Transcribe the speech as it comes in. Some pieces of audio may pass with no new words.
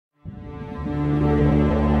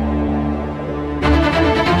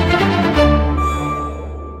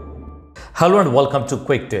Hello and welcome to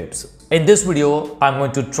Quick Tips. In this video, I'm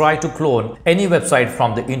going to try to clone any website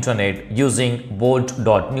from the internet using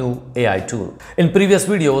Bolt.new AI tool. In previous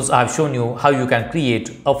videos, I've shown you how you can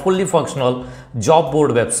create a fully functional job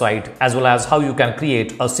board website as well as how you can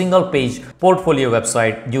create a single page portfolio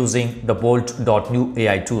website using the Bolt.new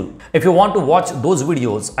AI tool. If you want to watch those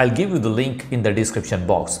videos, I'll give you the link in the description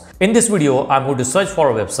box. In this video, I'm going to search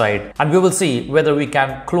for a website and we will see whether we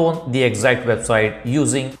can clone the exact website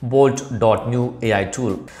using Bolt.new AI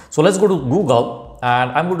tool. So let's go to Google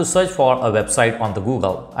and I'm going to search for a website on the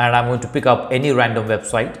Google and I'm going to pick up any random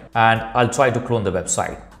website and I'll try to clone the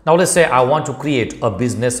website. Now let's say I want to create a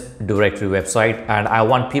business directory website and I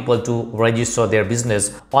want people to register their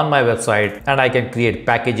business on my website, and I can create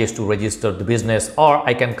packages to register the business, or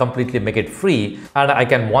I can completely make it free and I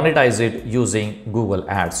can monetize it using Google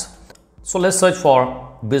Ads. So let's search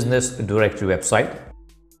for business directory website.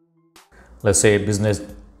 Let's say business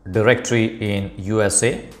directory in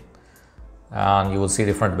USA, and you will see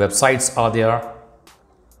different websites are there.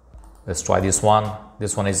 Let's try this one.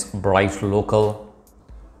 This one is Bright Local.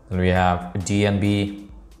 Then we have DNB,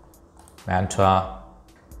 Manta.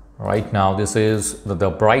 Right now this is the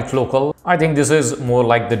Bright Local. I think this is more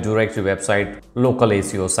like the directory website, local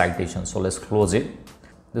SEO citation. So let's close it.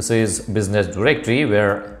 This is business directory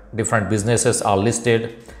where different businesses are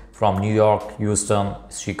listed from New York, Houston,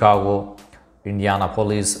 Chicago,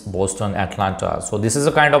 Indianapolis, Boston, Atlanta. So this is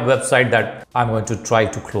a kind of website that I'm going to try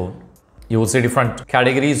to clone. You will see different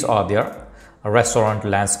categories are there: a restaurant,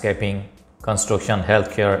 landscaping, construction,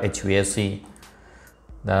 healthcare, HVAC.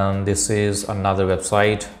 Then this is another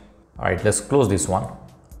website. All right, let's close this one.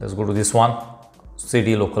 Let's go to this one,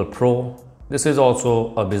 City Local Pro. This is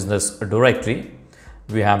also a business directory.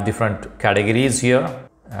 We have different categories here,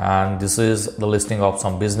 and this is the listing of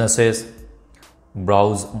some businesses.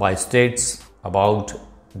 Browse by states, about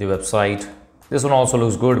the website. This one also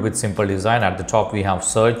looks good with simple design. At the top we have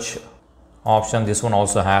search option. This one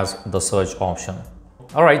also has the search option.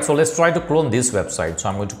 All right, so let's try to clone this website. So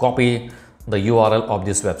I'm going to copy the URL of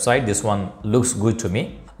this website. This one looks good to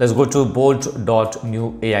me. Let's go to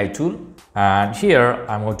Bolt.new AI tool, and here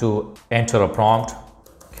I'm going to enter a prompt.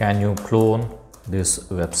 Can you clone this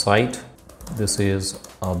website? This is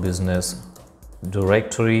a business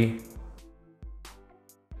directory.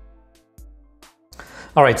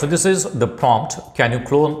 All right, so this is the prompt. Can you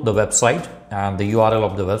clone the website? And the URL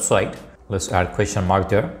of the website, let's add question mark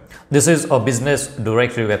there. This is a business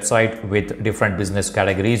directory website with different business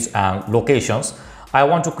categories and locations. I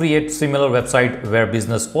want to create similar website where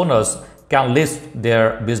business owners can list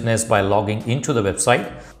their business by logging into the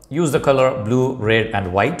website. Use the color blue, red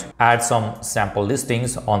and white. Add some sample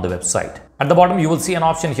listings on the website. At the bottom, you will see an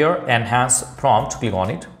option here, enhance prompt. Click on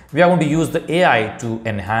it. We are going to use the AI to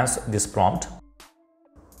enhance this prompt.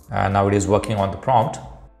 And now it is working on the prompt.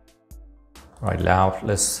 Right now,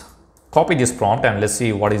 let's copy this prompt and let's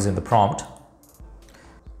see what is in the prompt.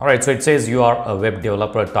 All right, so it says you are a web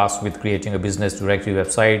developer tasked with creating a business directory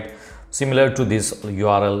website similar to this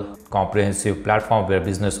URL, comprehensive platform where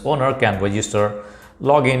business owner can register,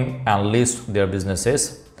 log in and list their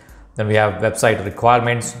businesses. Then we have website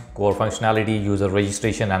requirements, core functionality, user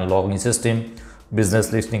registration and login system,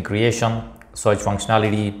 business listing creation, search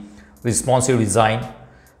functionality, responsive design,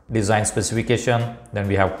 design specification. Then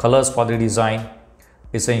we have colors for the design,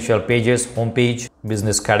 essential pages, home page,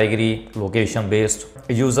 business category, location based,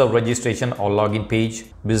 user registration or login page,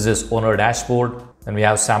 business owner dashboard. Then we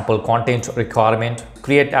have sample content requirement,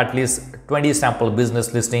 create at least 20 sample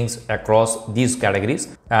business listings across these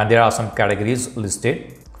categories, and there are some categories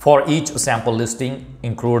listed. For each sample listing,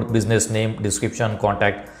 include business name, description,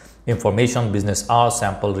 contact information, business hours,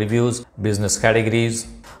 sample reviews, business categories.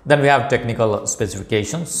 Then we have technical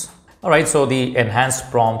specifications. All right, so the enhanced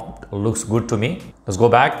prompt looks good to me. Let's go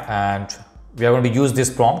back and we are going to use this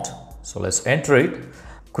prompt. So let's enter it,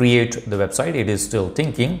 create the website. It is still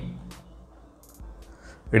thinking.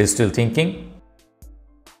 It is still thinking.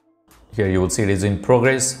 Here you will see it is in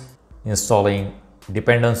progress, installing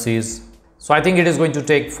dependencies. So I think it is going to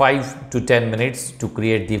take 5 to 10 minutes to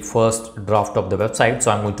create the first draft of the website. So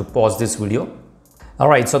I'm going to pause this video. All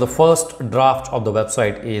right, so the first draft of the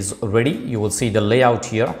website is ready. You will see the layout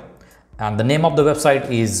here. And the name of the website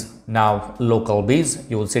is now Local Biz.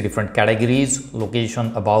 You will see different categories,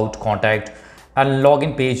 location, about, contact, and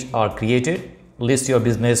login page are created. List your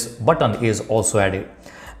business button is also added.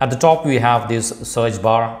 At the top, we have this search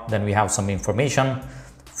bar. Then we have some information,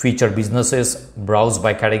 featured businesses, browse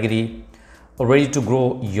by category, ready to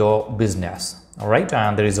grow your business. All right,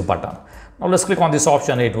 and there is a button. Now let's click on this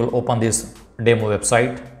option. It will open this demo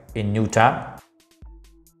website in new tab.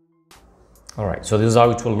 All right, so this is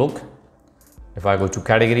how it will look. If I go to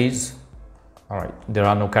categories, all right, there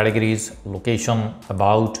are no categories. Location,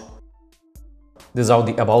 about. This is how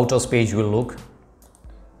the about us page will look.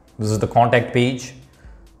 This is the contact page,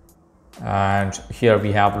 and here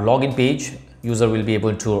we have login page. User will be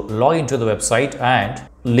able to log into the website and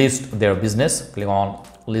list their business. Click on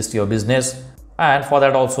list your business, and for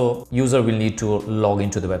that also user will need to log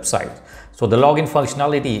into the website. So the login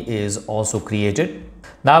functionality is also created.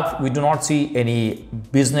 Now we do not see any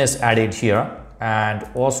business added here, and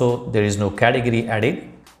also there is no category added,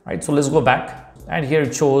 right? So let's go back, and here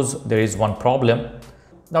it shows there is one problem.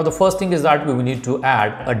 Now the first thing is that we will need to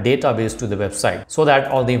add a database to the website so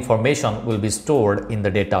that all the information will be stored in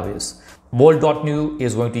the database. Bolt.new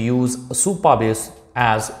is going to use Supabase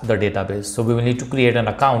as the database. So we will need to create an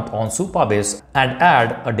account on Supabase and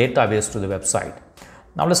add a database to the website.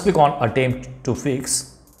 Now let's click on attempt to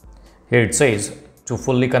fix. Here it says to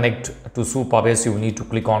fully connect to Supabase, you will need to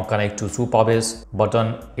click on connect to Supabase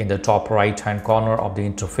button in the top right hand corner of the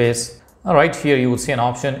interface. All right, here you will see an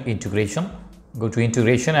option integration. Go to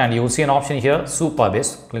integration and you will see an option here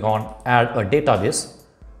Supabase. Click on add a database.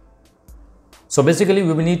 So basically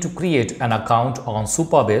we will need to create an account on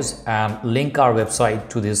Supabase and link our website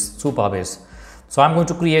to this Supabase. So I'm going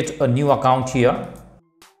to create a new account here.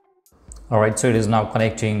 All right, so it is now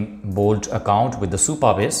connecting Bolt account with the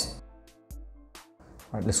Supabase.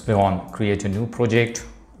 All right, let's click on create a new project.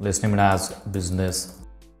 Let's name it as business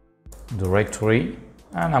directory,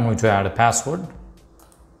 and I'm going to add a password.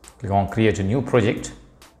 Click on create a new project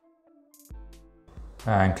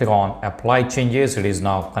and click on apply changes. It is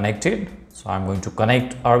now connected. So I'm going to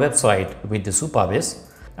connect our website with the Supabase,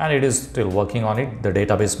 and it is still working on it. The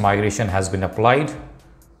database migration has been applied.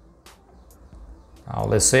 Now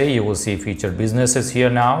let's say you will see featured businesses here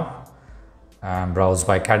now, and browse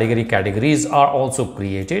by category. Categories are also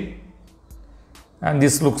created, and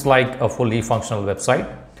this looks like a fully functional website.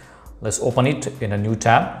 Let's open it in a new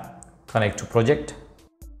tab, connect to project.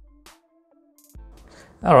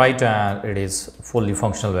 All right, and it is fully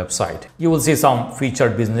functional website. You will see some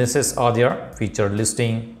featured businesses are there, featured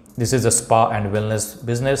listing. This is a spa and wellness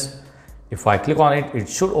business. If I click on it, it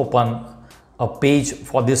should open a page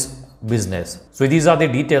for this business. So these are the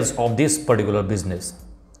details of this particular business,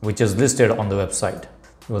 which is listed on the website.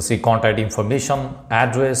 You will see contact information,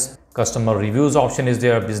 address, customer reviews option is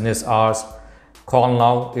there, business hours. Call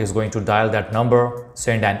now is going to dial that number.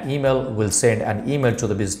 Send an email will send an email to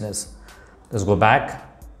the business. Let's go back.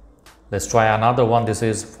 Let's try another one. This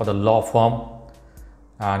is for the law firm,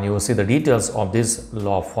 and you will see the details of this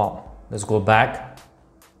law firm. Let's go back.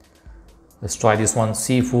 Let's try this one.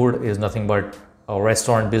 Seafood is nothing but a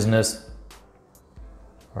restaurant business.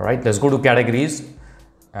 All right, let's go to categories,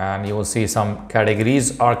 and you will see some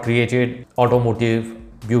categories are created: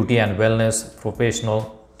 automotive, beauty and wellness,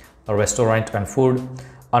 professional, a restaurant and food.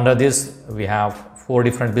 Under this we have 4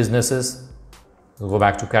 different businesses. We'll go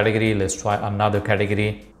back to category. Let's try another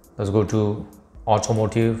category. Let's go to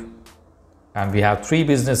automotive, and we have 3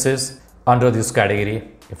 businesses under this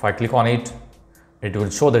category. If I click on it, it will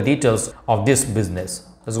show the details of this business.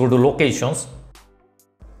 Let's go to locations,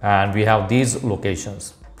 and we have these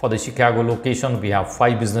locations. For the Chicago location, we have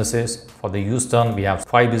 5 businesses. For the Houston, we have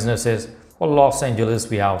 5 businesses. For Los Angeles,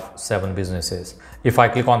 we have 7 businesses. If I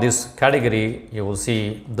click on this category, you will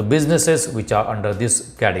see the businesses which are under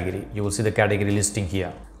this category. You will see the category listing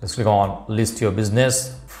here. Let's click on list your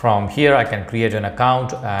business. From here, I can create an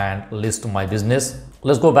account and list my business.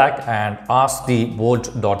 Let's go back and ask the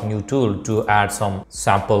Bolt.new tool to add some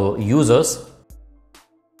sample users.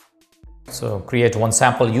 So create one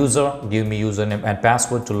sample user, give me username and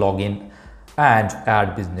password to log in and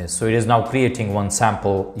add business. So it is now creating one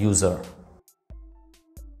sample user,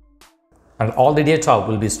 and all the data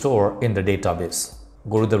will be stored in the database.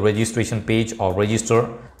 Go to the registration page or register,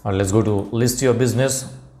 and let's go to list your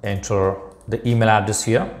business. Enter the email address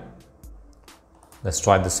here. Let's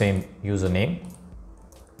try the same username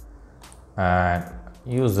and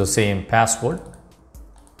use the same password,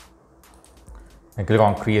 and click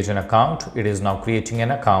on create an account. It is now creating an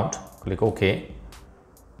account. Click OK.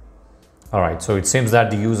 All right, so it seems that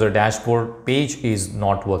the user dashboard page is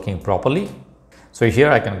not working properly. So here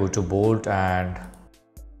I can go to Bolt, and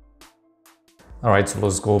all right, so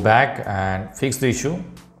let's go back and fix the issue.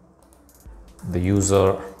 The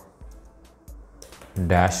user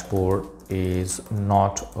dashboard is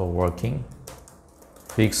not working.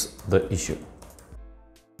 Fix the issue.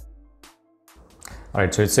 All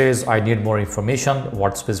right, so it says I need more information.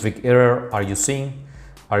 What specific error are you seeing?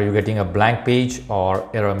 Are you getting a blank page or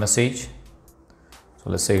error message? So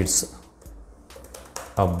let's say it's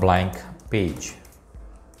a blank page.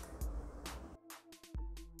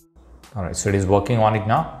 All right, so it is working on it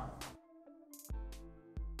now.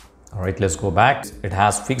 All right, let's go back. It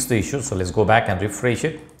has fixed the issue, so let's go back and refresh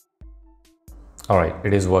it. All right,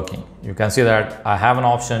 it is working. You can see that I have an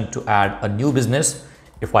option to add a new business.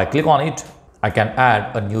 If I click on it, I can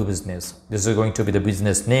add a new business. This is going to be the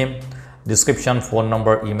business name, description, phone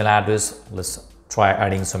number, email address. Let's try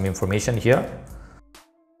adding some information here.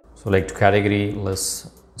 Select category,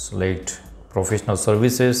 let's select professional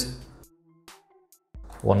services.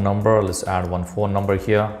 Phone number, let's add one phone number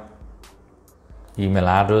here. Email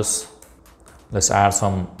address, let's add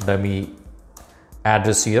some dummy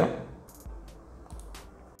address here.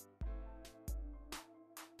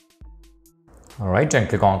 All right, and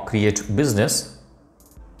click on create business.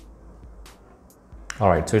 All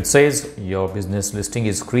right, so it says your business listing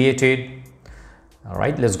is created. All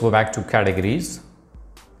right, let's go back to categories.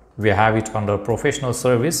 We have it under professional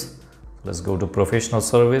service. Let's go to professional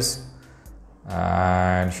service,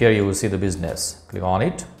 and here you will see the business. Click on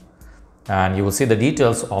it and you will see the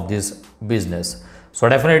details of this business. So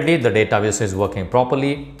definitely the database is working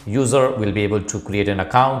properly. User will be able to create an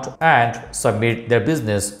account and submit their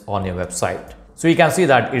business on your website. So you can see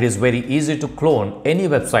that it is very easy to clone any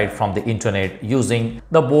website from the internet using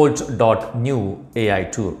the Bolt.new AI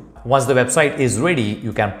tool. Once the website is ready,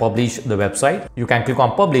 you can publish the website. You can click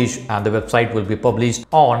on publish and the website will be published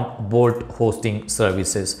on Bolt hosting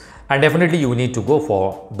services. And definitely you need to go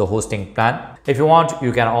for the hosting plan. If you want,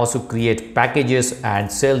 you can also create packages and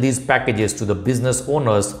sell these packages to the business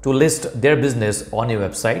owners to list their business on your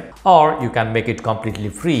website, or you can make it completely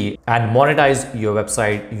free and monetize your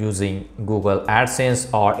website using Google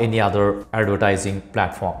AdSense or any other advertising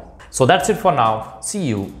platform. So that's it for now. See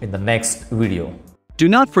you in the next video. Do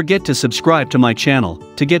not forget to subscribe to my channel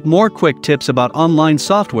to get more quick tips about online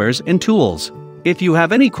softwares and tools. If you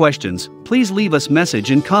have any questions, please leave us message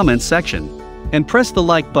in comments section. And press the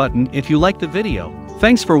like button if you like the video.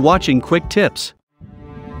 Thanks for watching Quick Tips.